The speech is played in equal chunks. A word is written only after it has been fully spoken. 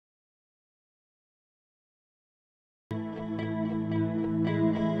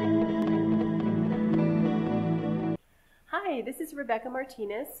Hi, this is Rebecca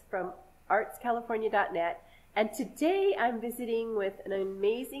Martinez from artscalifornia.net, and today I'm visiting with an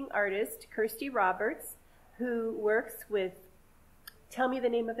amazing artist, Kirsty Roberts, who works with, tell me the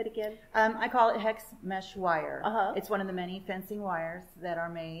name of it again. I call it Hex-Mesh wire. Uh-huh. It's one of the many fencing wires that are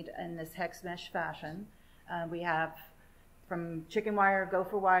made in this Hex-Mesh fashion. We have from chicken wire,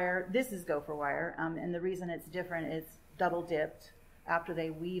 gopher wire. This is gopher wire, and the reason it's different is double dipped. After they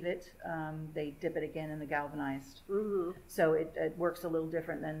weave it, they dip it again in the galvanized. Mm-hmm. So it works a little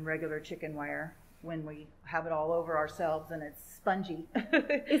different than regular chicken wire when we have it all over ourselves and it's spongy.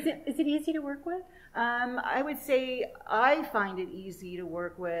 Is it easy to work with? I would say I find it easy to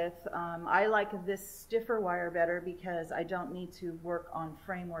work with. I like this stiffer wire better because I don't need to work on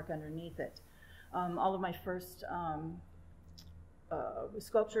framework underneath it. All of my first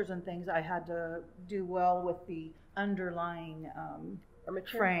sculptures and things, I had to do well with the underlying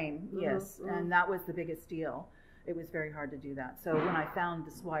frame, yes, mm-hmm. and that was the biggest deal. It was very hard to do that. So when I found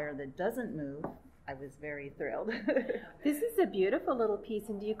this wire that doesn't move, I was very thrilled. This is a beautiful little piece,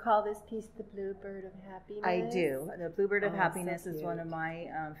 and do you call this piece the Bluebird of Happiness? I do. The Bluebird of Happiness so is one of my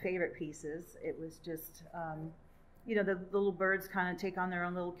favorite pieces. It was just, you know, the little birds kind of take on their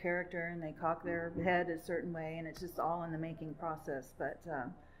own little character and they cock their head a certain way, and it's just all in the making process, but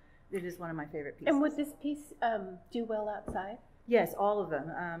it is one of my favorite pieces. And would this piece do well outside? Yes, all of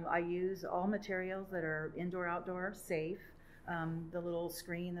them. I use all materials that are indoor-outdoor safe. The little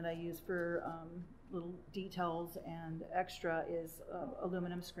screen that I use for little details and extra is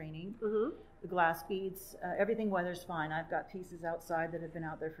aluminum screening. Mm-hmm. The glass beads, everything weathers fine. I've got pieces outside that have been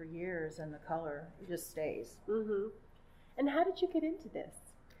out there for years, and the color just stays. Mm-hmm. And how did you get into this?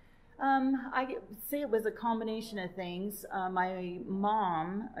 I say it was a combination of things. My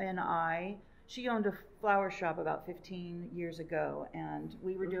mom and she owned a flower shop about 15 years ago, and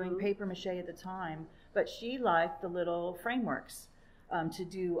we were doing paper mache at the time, but she liked the little frameworks to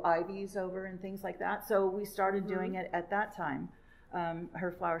do ivies over and things like that. So we started doing it at that time.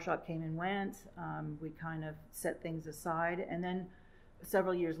 Her flower shop came and went. We kind of set things aside, and then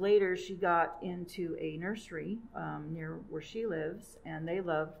several years later, she got into a nursery near where she lives, and they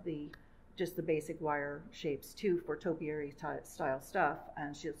loved just the basic wire shapes too for topiary style stuff.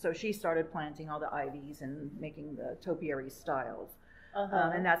 And so she started planting all the ivies and making the topiary styles.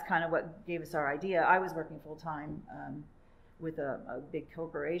 Uh-huh. And that's kind of what gave us our idea. I was working full time with a big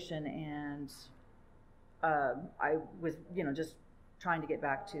corporation, and I was, just trying to get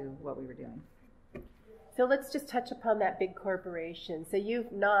back to what we were doing. So let's just touch upon that big corporation. So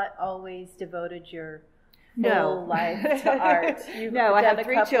you've not always devoted your whole life to art. No, I have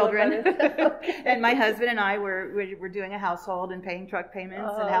 3 children, and my husband and I were doing a household and paying truck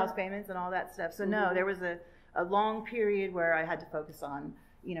payments and house payments and all that stuff. So no, there was a long period where I had to focus on,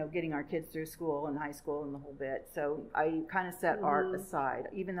 getting our kids through school and high school and the whole bit. So I kind of set art aside,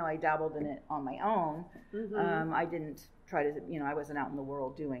 even though I dabbled in it on my own. I didn't try to, I wasn't out in the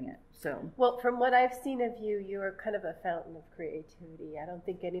world doing it. So, well, from what I've seen of you, you are kind of a fountain of creativity. I don't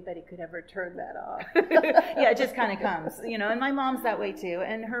think anybody could ever turn that off. Yeah, it just kind of comes, and my mom's that way too,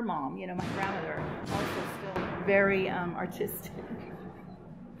 and her mom, my grandmother, also still very artistic.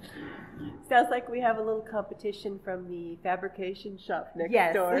 Sounds like we have a little competition from the fabrication shop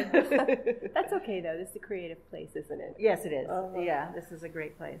next door. That's okay, though. This is a creative place, isn't it? Yes, it is. Yeah, this is a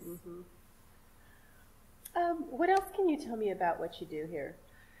great place. Mm-hmm. What else can you tell me about what you do here,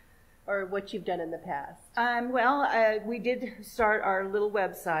 or what you've done in the past? We did start our little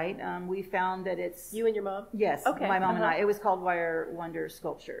website. We found that it's... You and your mom? Yes, okay. My mom and I. It was called Wire Wonder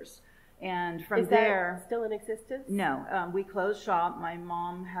Sculptures. And from Is that still in existence? No. We closed shop. My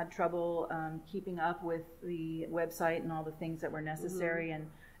mom had trouble keeping up with the website and all the things that were necessary,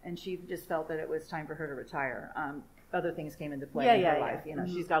 and she just felt that it was time for her to retire. Other things came into play in her life.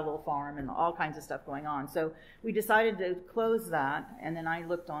 She's got a little farm and all kinds of stuff going on. So we decided to close that, and then I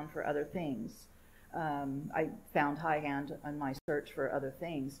looked on for other things. I found High Hand on my search for other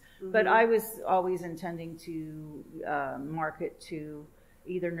things. But I was always intending to market to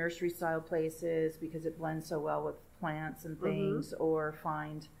either nursery style places because it blends so well with plants and things, or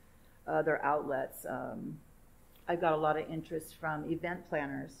find other outlets. I've got a lot of interest from event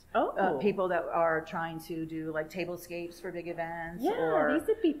planners, people that are trying to do like tablescapes for big events. Yeah, these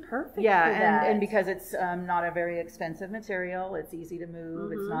would be perfect for that. and because it's not a very expensive material, it's easy to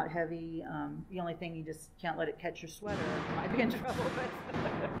move, it's not heavy. The only thing, you just can't let it catch your sweater. You might be in trouble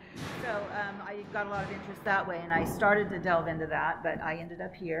with. So I got a lot of interest that way, and I started to delve into that, but I ended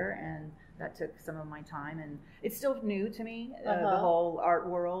up here, and that took some of my time, and it's still new to me, the whole art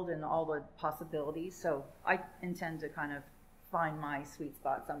world and all the possibilities. So I intend to kind of find my sweet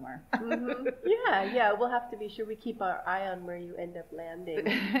spot somewhere. Yeah. We'll have to be sure we keep our eye on where you end up landing.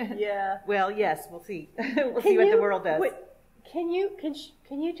 Yeah. Well, yes, we'll see. We'll see what the world does. Can you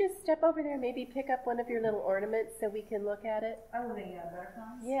just step over there and maybe pick up one of your little ornaments so we can look at it? Oh, the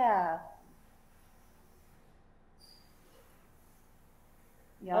butterflies? Yeah.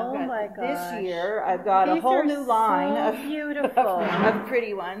 Yeah, oh my gosh. This year I've got a whole new line of beautiful of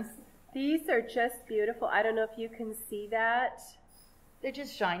pretty ones. These are just beautiful. I don't know if you can see that. They're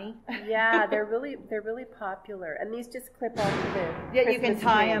just shiny. Yeah, they're really popular, and these just clip onto the Yeah, you can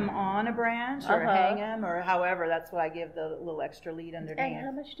tie tree. them on a branch or hang them or however. That's what I give the little extra lead underneath. And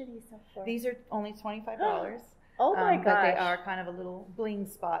how much do these sell for? These are only $25. Oh my gosh! But they are kind of a little bling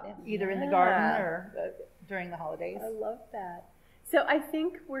spot, either in the garden or during the holidays. I love that. So I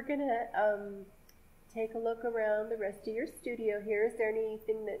think we're gonna take a look around the rest of your studio here. Is there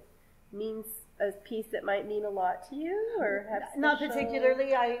anything that means a piece that might mean a lot to you, or have special... Not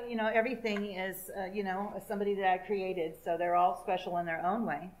particularly. Everything is somebody that I created, so they're all special in their own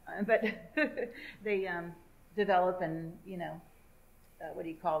way. But they develop and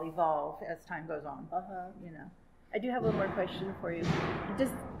evolve as time goes on. I do have one more question for you. Does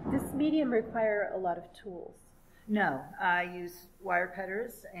this medium require a lot of tools? No, I use wire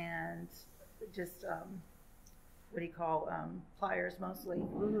cutters and just pliers mostly,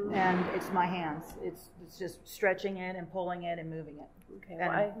 and it's my hands. It's just stretching it and pulling it and moving it. Okay,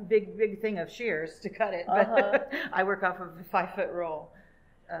 and big thing of shears to cut it. But I work off of a 5-foot roll.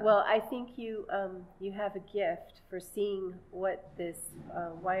 Well, I think you have a gift for seeing what this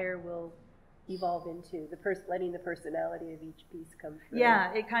wire will evolve into, letting the personality of each piece come through.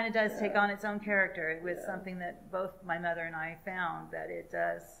 Yeah, it kind of does take on its own character. It was something that both my mother and I found, that it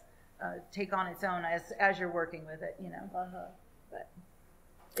does take on its own as you're working with it, But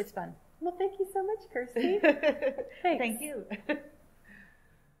it's fun. Well, thank you so much, Kirsty. Thank you.